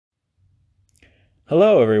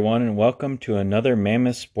Hello, everyone, and welcome to another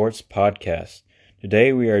Mammoth Sports podcast.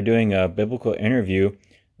 Today we are doing a biblical interview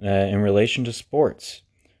in relation to sports.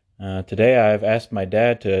 Today I've asked my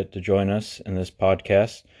dad to join us in this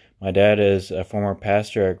podcast. My dad is a former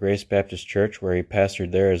pastor at Grace Baptist Church, where he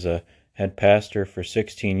pastored there as a head pastor for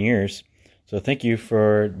 16 years. So thank you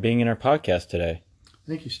for being in our podcast today.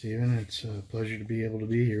 Thank you, Stephen. It's a pleasure to be able to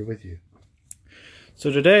be here with you. So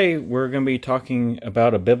today we're going to be talking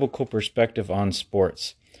about a biblical perspective on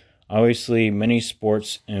sports. Obviously, many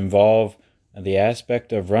sports involve the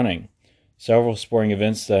aspect of running. Several sporting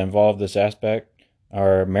events that involve this aspect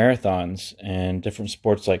are marathons and different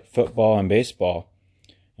sports like football and baseball.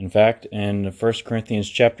 In fact, in 1 Corinthians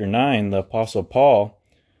chapter 9, the Apostle Paul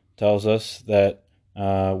tells us that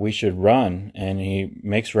we should run, and he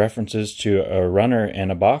makes references to a runner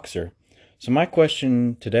and a boxer. So my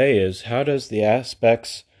question today is, how does the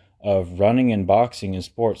aspects of running and boxing in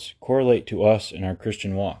sports correlate to us in our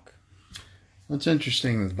Christian walk? Well, it's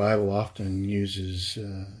interesting that the Bible often uses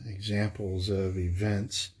examples of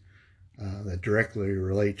events that directly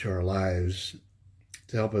relate to our lives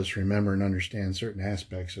to help us remember and understand certain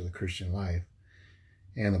aspects of the Christian life.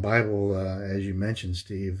 And the Bible, as you mentioned,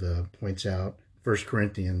 Steve, points out 1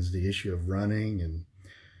 Corinthians, the issue of running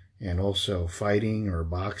and also fighting or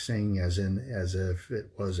boxing as if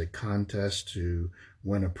it was a contest to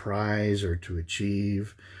win a prize or to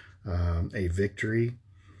achieve a victory.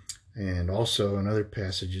 And also in other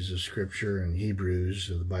passages of Scripture in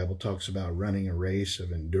Hebrews, the Bible talks about running a race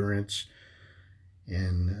of endurance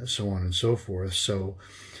and so on and so forth. So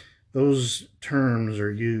those terms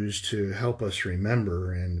are used to help us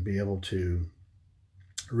remember and be able to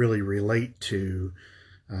really relate to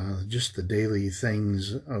just the daily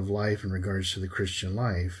things of life in regards to the Christian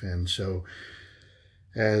life. And so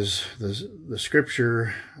as the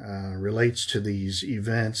Scripture relates to these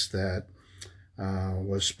events that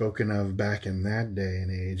was spoken of back in that day and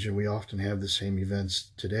age, and we often have the same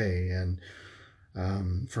events today.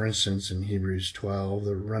 And for instance, in Hebrews 12,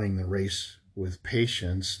 the running the race with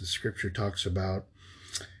patience, the Scripture talks about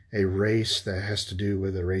a race that has to do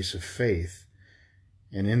with a race of faith.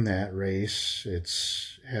 And in that race, it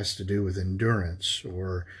has to do with endurance,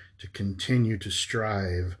 or to continue to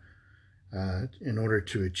strive in order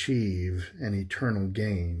to achieve an eternal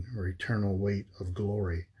gain or eternal weight of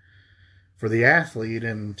glory. For the athlete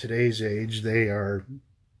in today's age, they are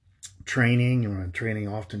training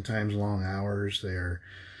oftentimes long hours. They're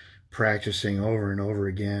practicing over and over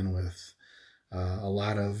again with a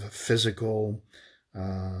lot of physical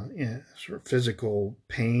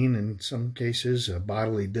pain in some cases,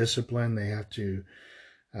 bodily discipline. They have to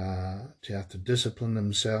discipline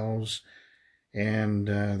themselves, and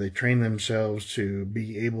they train themselves to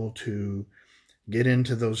be able to get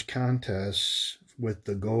into those contests with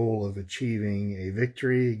the goal of achieving a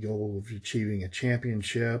victory, goal of achieving a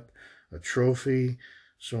championship, a trophy,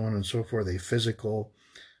 so on and so forth, a physical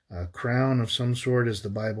crown of some sort, as the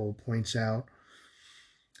Bible points out.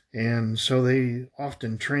 And so they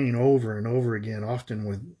often train over and over again, often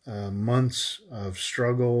with months of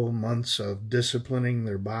struggle, months of disciplining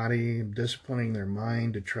their body, disciplining their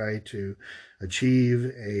mind to try to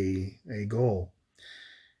achieve a goal.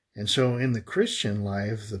 And so in the Christian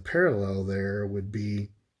life, the parallel there would be,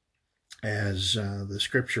 as the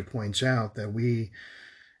Scripture points out, that we,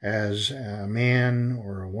 as a man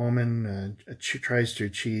or a woman tries to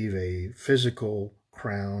achieve a physical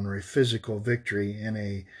crown or a physical victory in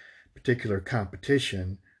a particular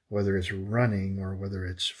competition, whether it's running or whether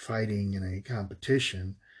it's fighting in a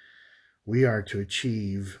competition, we are to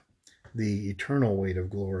achieve the eternal weight of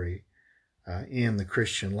glory in the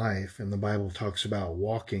Christian life. And the Bible talks about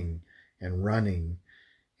walking and running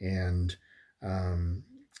and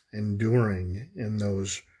enduring in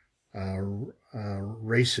those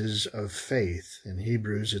races of faith. In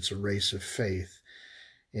Hebrews, it's a race of faith.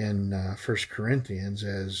 In 1 Corinthians,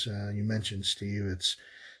 as you mentioned, Steve, it's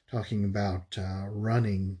talking about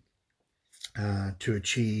running to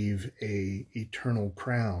achieve a eternal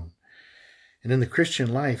crown. And in the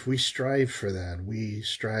Christian life, we strive for that. We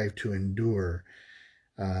strive to endure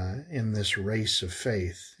in this race of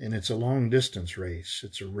faith. And it's a long-distance race.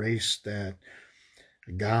 It's a race that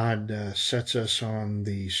God sets us on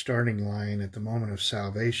the starting line at the moment of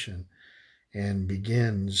salvation and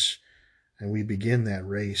we begin that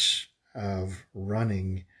race of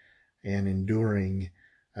running and enduring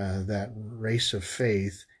that race of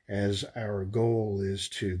faith, as our goal is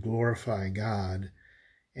to glorify God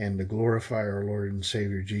and to glorify our Lord and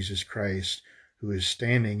Savior Jesus Christ, who is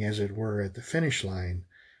standing, as it were, at the finish line,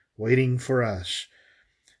 waiting for us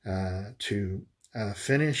to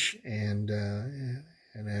finish. And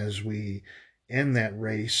as we end that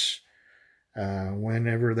race.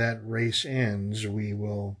 Whenever that race ends, we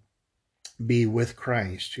will be with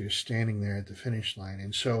Christ, who's standing there at the finish line.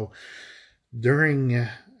 And so during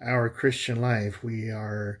our Christian life, we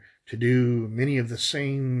are to do many of the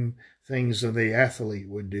same things that the athlete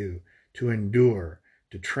would do, to endure,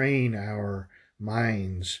 to train our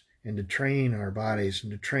minds, and to train our bodies,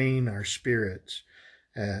 and to train our spirits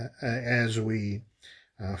as we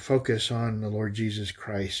focus on the Lord Jesus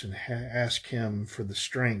Christ and ask Him for the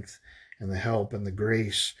strength and the help and the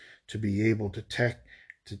grace to be able to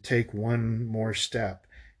take one more step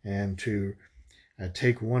and to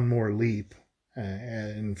take one more leap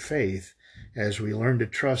in faith as we learn to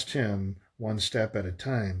trust Him one step at a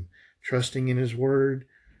time, trusting in His Word,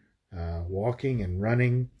 walking and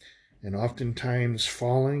running, and oftentimes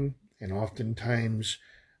falling, and oftentimes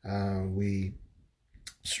we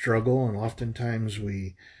struggle, and oftentimes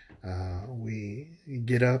we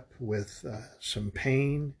get up with some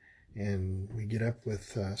pain, and we get up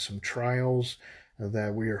with some trials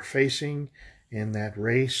that we are facing in that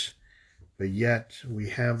race, but yet we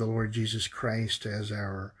have the Lord Jesus Christ as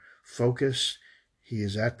our focus. He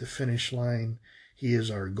is at the finish line. He is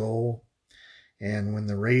our goal. And when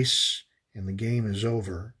the race and the game is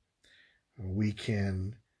over, we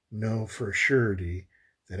can know for surety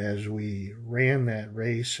that as we ran that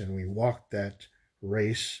race and we walked that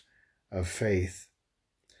race of faith,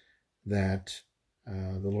 that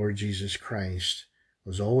the Lord Jesus Christ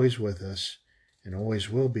was always with us and always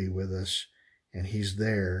will be with us, and He's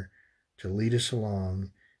there to lead us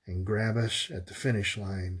along and grab us at the finish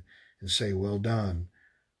line and say, "Well done,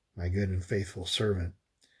 my good and faithful servant."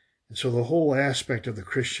 And so the whole aspect of the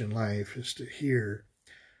Christian life is to hear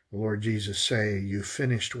the Lord Jesus say, "You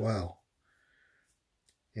finished well."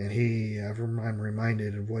 And I'm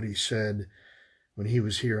reminded of what He said when He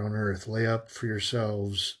was here on earth: "Lay up for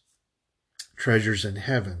yourselves treasures in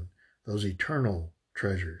heaven," those eternal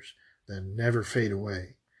treasures that never fade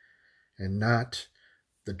away, and not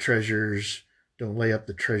the treasures. Don't lay up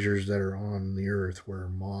the treasures that are on the earth, where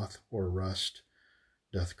moth or rust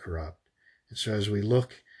doth corrupt. And so as we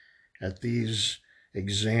look at these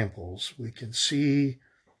examples, we can see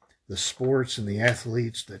the sports and the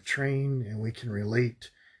athletes that train, and we can relate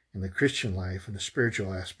in the Christian life and the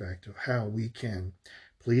spiritual aspect of how we can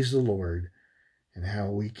please the Lord and how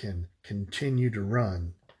we can continue to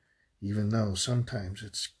run, even though sometimes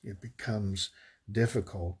it becomes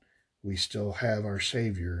difficult. We still have our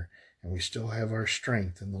Savior, and we still have our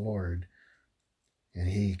strength in the Lord, and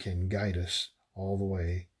He can guide us all the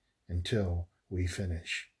way until we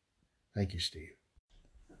finish. Thank you, Steve.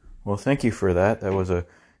 Well, thank you for that. That was a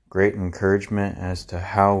great encouragement as to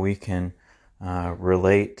how we can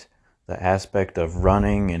relate the aspect of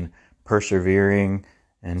running and persevering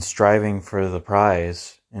and striving for the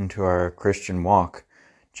prize into our Christian walk.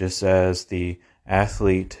 Just as the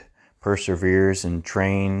athlete perseveres and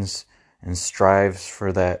trains and strives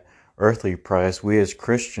for that earthly prize, we as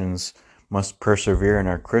Christians must persevere in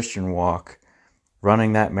our Christian walk,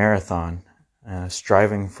 running that marathon,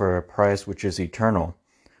 striving for a prize which is eternal,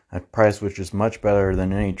 a prize which is much better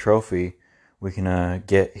than any trophy we can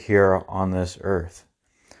get here on this earth.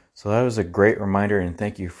 So that was a great reminder, and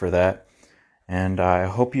thank you for that. And I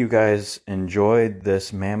hope you guys enjoyed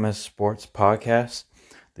this Mammoth Sports podcast,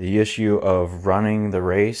 the issue of running the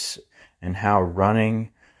race and how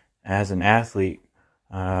running as an athlete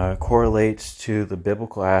correlates to the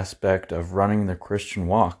biblical aspect of running the Christian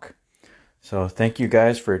walk. So thank you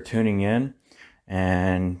guys for tuning in,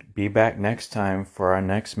 and be back next time for our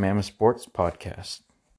next Mammoth Sports podcast.